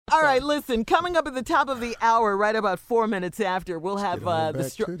All right, listen, coming up at the top of the hour, right about 4 minutes after, we'll have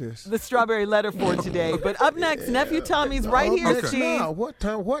the strawberry letter for today. But up next, Nephew Tommy's right here, Chief. No, what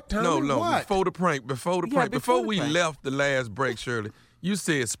time? No, what? before the prank. Before we left the last break, Shirley, you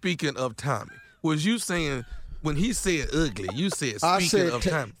said, speaking of Tommy. Was you saying, when he said ugly, you said, speaking of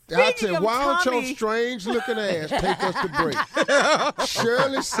Tommy? I said, why don't your strange-looking ass take us to break?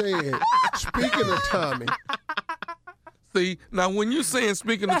 Shirley said, speaking of Tommy. See, now when you saying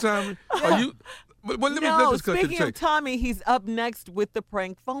speaking of Tommy, are you... But let's just cut to the speaking of Tommy, he's up next with the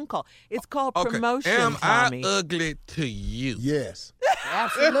prank phone call. It's called promotion, Am Tommy. I ugly to you? Yes.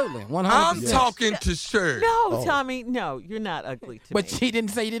 Absolutely. 100%. I'm talking to Shirley. No, Tommy, no, you're not ugly to me. But she didn't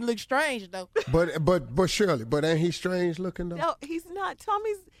say he didn't look strange, though. But Shirley, ain't he strange looking, though? No, he's not.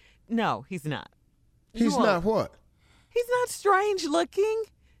 No, he's not. He's not what? He's not strange looking.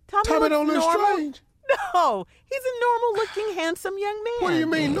 Tommy don't look normal. strange. No, he's a normal-looking, handsome young man. What do you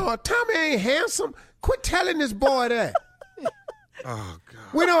mean, no? Tommy ain't handsome. Quit telling this boy that. Oh,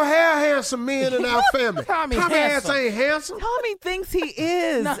 God. We don't have handsome men in our family. Tommy ass ain't handsome. Tommy thinks he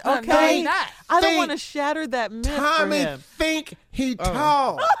is, No, okay? he's not. I don't want to shatter that myth Tommy for him. think he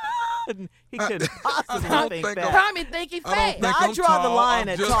tall. He couldn't possibly think that. Tommy think he fat. Now, I draw the line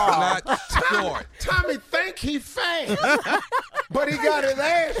at tall. Not short. Tommy think he fat. But he got his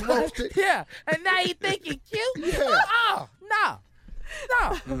ass roasted. Yeah, and now he think he cute? Yeah. Oh, no.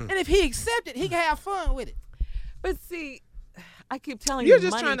 And if he accepted, he can have fun with it. But see, I keep telling You're you,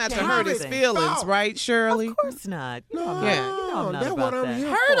 just money trying not to changes hurt his things. feelings, right, Shirley? Of course not. You know, Yeah. you know I'm not that's about what I'm that. here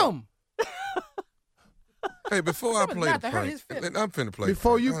Hurt for. him. Hey, before I play not the to hurt prank, his feelings. I'm finna play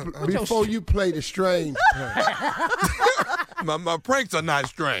Before you play the strange prank. my pranks are not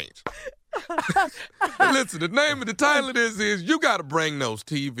strange. Listen, the name of the title of this is You Gotta Bring Those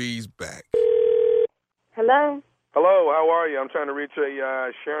TVs Back. Hello? Hello, how are you? I'm trying to reach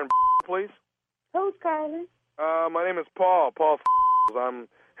a Sharon, please. Who's calling? My name is Paul. I'm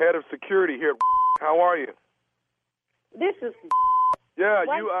head of security here. How are you? This is... Yeah,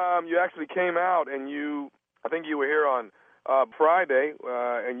 What? you actually came out and I think you were here on Friday,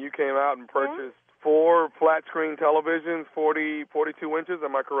 and you came out and purchased 4 flat screen televisions, 42 inches.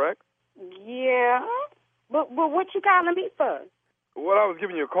 Am I correct? Yeah. But what you calling me for? What I was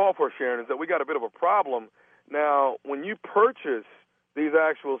giving you a call for, Sharon, is that we got a bit of a problem. Now, when you purchase these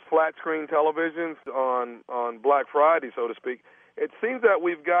actual flat screen televisions on Black Friday, so to speak, it seems that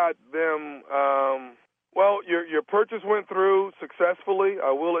we've got them. Well, your purchase went through successfully.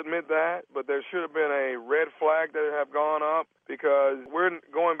 I will admit that, but there should have been a red flag that have gone up because we're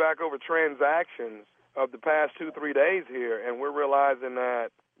going back over transactions of the past 2-3 days here, and we're realizing that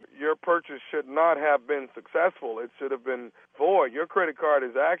your purchase should not have been successful. It should have been void. Your credit card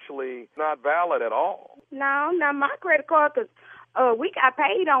is actually not valid at all. No, not my credit card, because we got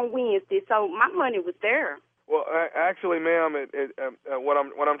paid on Wednesday, so my money was there. Well, actually, ma'am, what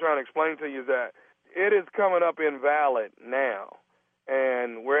I'm trying to explain to you is that it is coming up invalid now,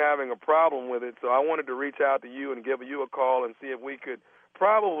 and we're having a problem with it. So I wanted to reach out to you and give you a call and see if we could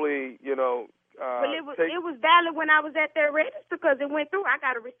probably, Well, it was valid when I was at their register because it went through. I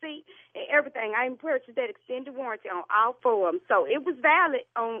got a receipt and everything. I even purchased that extended warranty on all 4 of them. So it was valid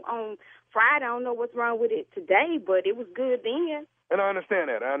on Friday. I don't know what's wrong with it today, but it was good then. And I understand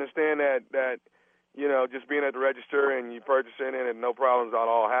that. that just being at the register and you purchasing it and no problems at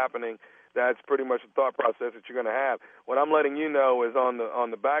all happening, that's pretty much the thought process that you're going to have. What I'm letting you know is on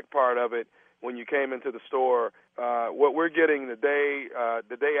the back part of it, when you came into the store, what we're getting the day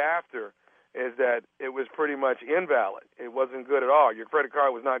after is that it was pretty much invalid. It wasn't good at all. Your credit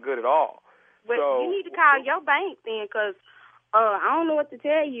card was not good at all. But so, you need to call your bank then, because I don't know what to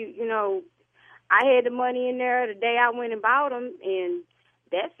tell you. I had the money in there the day I went and bought them, and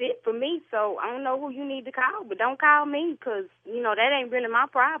that's it for me. So I don't know who you need to call, but don't call me because that ain't really my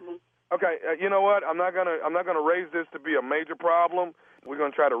problem. Okay, you know what? I'm not gonna raise this to be a major problem. We're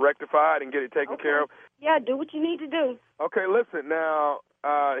gonna try to rectify it and get it taken care of. Yeah, do what you need to do. Okay, listen now.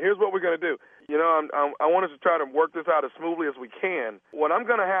 Here's what we're gonna do. I want us to try to work this out as smoothly as we can. What I'm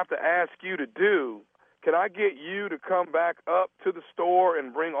gonna have to ask you to do, can I get you to come back up to the store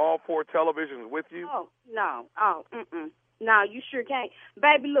and bring all 4 televisions with you? Oh, no. No, you sure can't.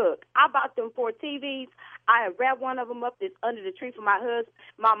 Baby, look, I bought them 4 TVs. I have wrapped one of them up that's under the tree for my husband.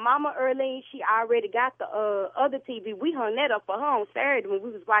 My mama, Earlene, she already got the other TV. We hung that up for her on Saturday when we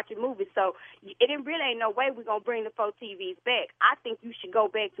was watching movies. So it really ain't no way we're going to bring the 4 TVs back. I think you should go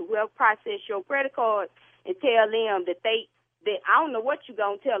back to whoever processed your credit card and tell them that I don't know what you're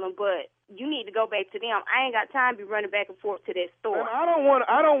going to tell them, but you need to go back to them. I ain't got time to be running back and forth to that store. And I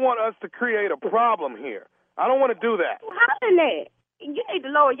don't want us to create a problem here. I don't want to do that. How in that? You need to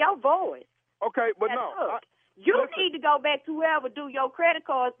lower your voice. Okay, but Now, no. Look, you need to go back to whoever do your credit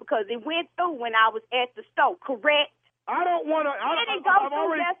cards because it went through when I was at the store, correct? I don't want to. Did it go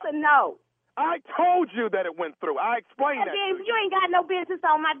through, yes or no? I told you that it went through. I explained that. Then you ain't got no business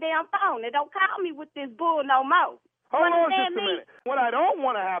on my damn phone. And don't call me with this bull no more. Hold on just a minute. What I don't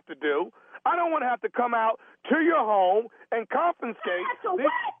want to have to do, I don't want to have to come out to your home and confiscate. What?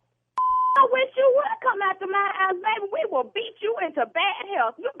 I wish you would come out to my house, baby. We will beat you into bad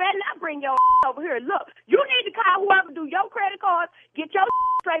health. You better not bring your over here. Look, you need to call whoever do your credit cards, get your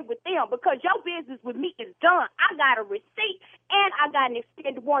straight with them because your business with me is done. I got a receipt and I got an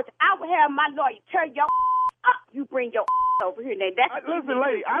extended warranty. I will have my lawyer tear your up. You bring your over here. Now, listen,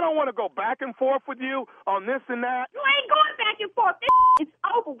 lady, I don't want to go back and forth with you on this and that. You ain't going back and forth. This is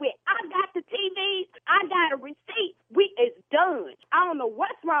over with. I got the TVs. I got a receipt. It's done. I don't know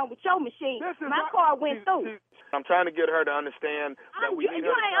what's wrong with your machine. My car went through. I'm trying to get her to understand that we need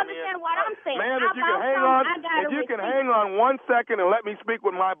her to come in. You ain't understand what I'm saying. Ma'am, if you can hang on 1 second and let me speak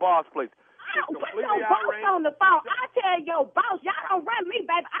with my boss, please. Put your boss on the phone. I tell your boss, y'all don't run me,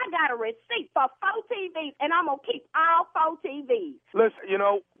 baby. I got a receipt for 4 TVs, and I'm going to keep all 4 TVs. Listen,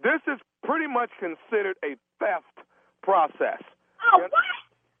 this is pretty much considered a theft process. Oh, what?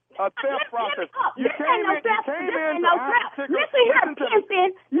 A theft process. You came in. Listen here,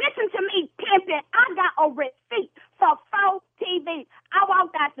 pimpin'. Listen to me, pimpin'. I got a receipt for 4 TVs. I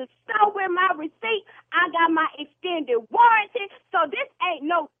walked out the store with my receipt. I got my extended warranty. So this ain't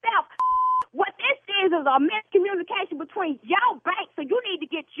no theft. What this is a miscommunication between your bank. So you need to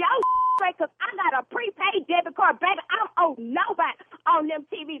get your straight because I got a prepaid debit card, baby. I don't owe nobody on them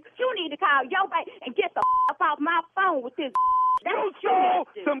TVs. You need to call your bank and get the off my phone with this. You stole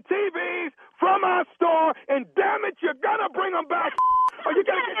some TVs from our store, and damn it, you're gonna bring them back. Or you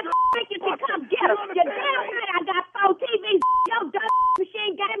gotta get your come get them. You damn right I got 4 TVs. Your dumb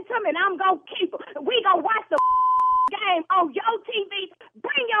machine gave them to me, and I'm gonna keep them. We gonna watch the game on your TV.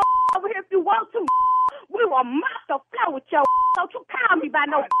 Bring your over here if you want to. We will mop the floor with your. Don't you call me by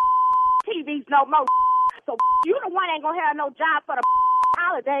no TVs no more. So you the one ain't gonna have no job for the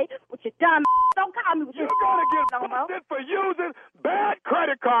holiday with your dumb. Don't call me with your. You're gonna get busted for using bad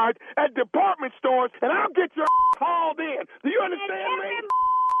credit cards at department stores, and I'll get your hauled in. Do you understand me?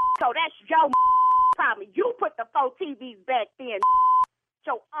 So that's your problem. You put the 4 TVs back then.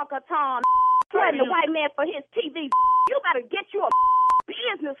 Your Uncle Tom threatened the white man for his TV. You better get you a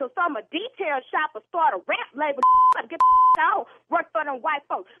business or some a detail shop or start a rap label. You better get the out. Work for them white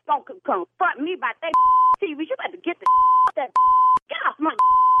folks. Don't confront me about that TV. You better get that. Get off my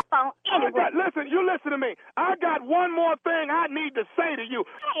phone anyway. Listen, you listen to me. I got one more thing I need to say to you.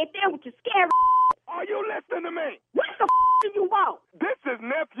 Hey, if they're with your scary. Are you listening to me? What the do you want? This is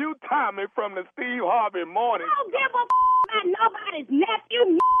Nephew Tommy from the Steve Harvey Morning. I don't give a about nobody's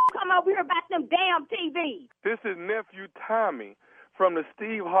nephew. Come over here about them damn TVs. This is Nephew Tommy from the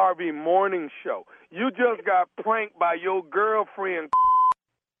Steve Harvey Morning Show. You just got pranked by your girlfriend.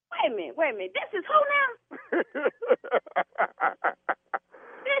 Wait a minute. This is who now?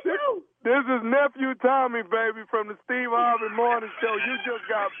 This who? This is Nephew Tommy, baby, from the Steve Harvey Morning Show. You just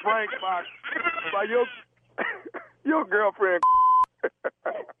got pranked by your girlfriend.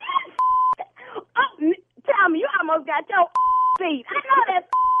 Tommy, you almost got your beat. I know that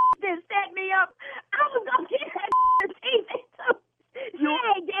didn't set me up. I was going to get that TV too. She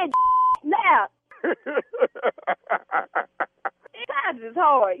ain't getting now. Times is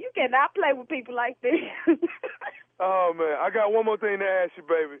hard. You cannot play with people like this. Oh, man. I got one more thing to ask you,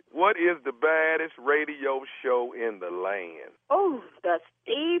 baby. What is the baddest radio show in the land? Oh, the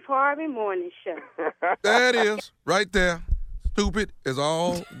Steve Harvey Morning Show. There it is, right there. Stupid as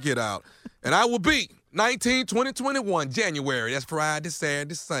all get out. And I will be 19, 20, 21, January. That's Friday,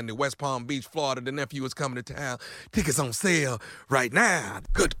 Saturday, Sunday. West Palm Beach, Florida. The nephew is coming to town. Tickets on sale right now.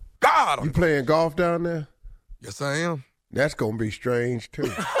 Good God. You playing golf down there? Yes, I am. That's going to be strange, too.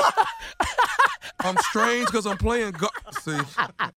 I'm strange because I'm playing golf. See,